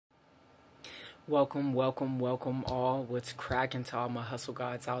Welcome all. What's cracking to all my hustle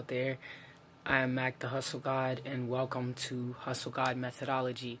gods out there? I am Mac the Hustle God, and welcome to Hustle God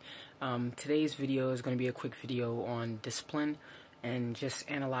Methodology. Today's video is going to be a quick video on discipline and just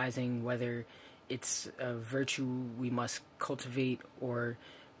analyzing whether it's a virtue we must cultivate or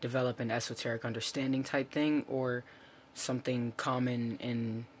develop an esoteric understanding type thing, or something common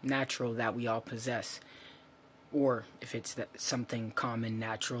and natural that we all possess, or if it's something common,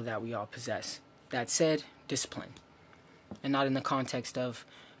 natural that we all possess. That said, discipline, and not in the context of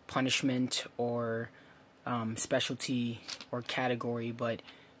punishment or specialty or category, but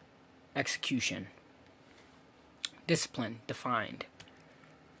execution. Discipline, defined: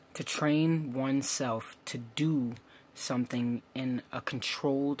 to train oneself to do something in a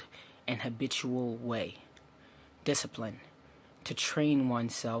controlled and habitual way. Discipline, to train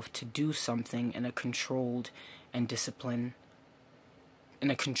oneself to do something in a controlled and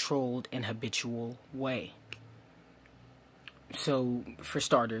habitual way. So, for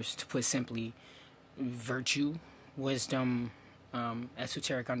starters, to put simply, virtue, wisdom,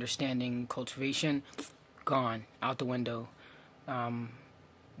 esoteric understanding, cultivation, gone out the window.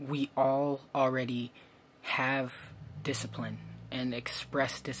 We all already have discipline and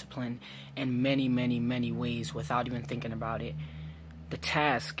express discipline in many ways without even thinking about it. The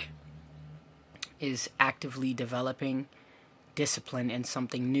task is actively developing discipline in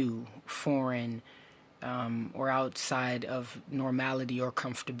something new, foreign, or outside of normality or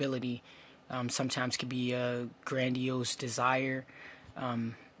comfortability. Sometimes could be a grandiose desire.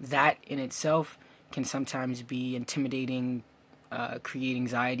 That in itself can sometimes be intimidating, create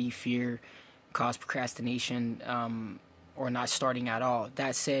anxiety, fear, cause procrastination, or not starting at all.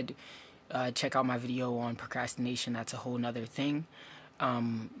 That said, check out my video on procrastination. That's a whole nother thing.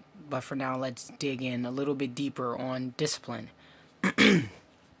 But for now, let's dig in a little bit deeper on discipline.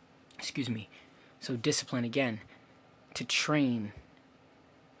 Excuse me. So discipline, again, to train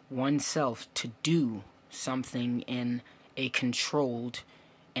oneself to do something in a controlled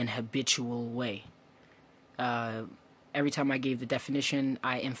and habitual way. Every time I gave the definition,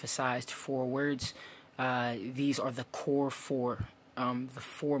 I emphasized 4 words. These are the core 4, the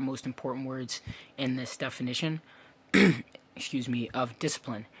 4 most important words in this definition, excuse me, of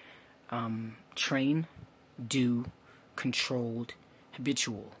discipline. Train, do, controlled,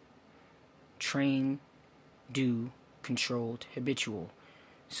 habitual. Train, do, controlled, habitual.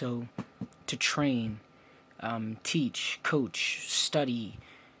 So, to train, teach, coach, study,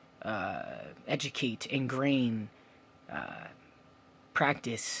 educate, ingrain,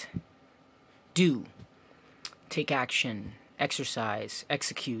 practice. Do, take action, exercise,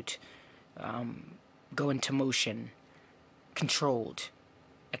 execute, go into motion. Controlled,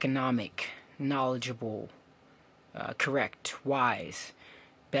 economic, knowledgeable, correct, wise,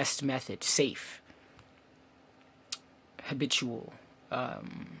 best method, safe. Habitual,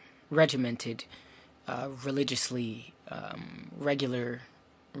 regimented, religiously, regular,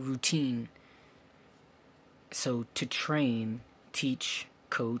 routine. So to train, teach,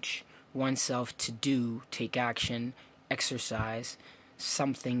 coach oneself to do, take action, exercise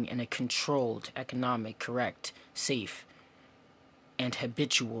something in a controlled, economic, correct, safe, and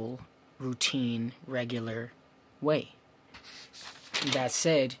habitual, routine, regular way. That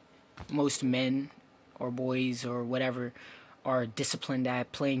said, most men or boys or whatever are disciplined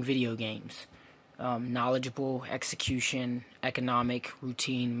at playing video games. Knowledgeable, execution, economic,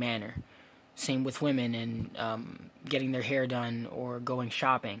 routine, manner. Same with women and getting their hair done or going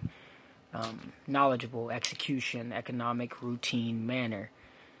shopping. Knowledgeable, execution, economic, routine, manner.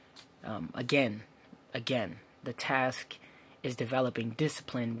 Again, the task is developing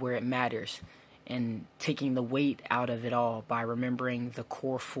discipline where it matters and taking the weight out of it all by remembering the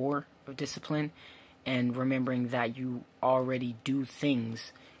core 4 of discipline and remembering that you already do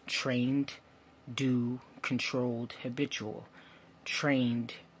things trained, do, controlled, habitual.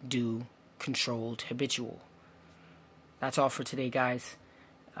 Trained, do, controlled, habitual. That's all for today, guys.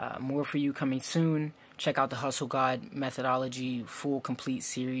 More for you coming soon. Check out the Hustle God Methodology full complete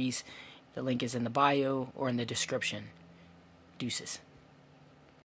series. The link is in the bio or in the description. Deuces.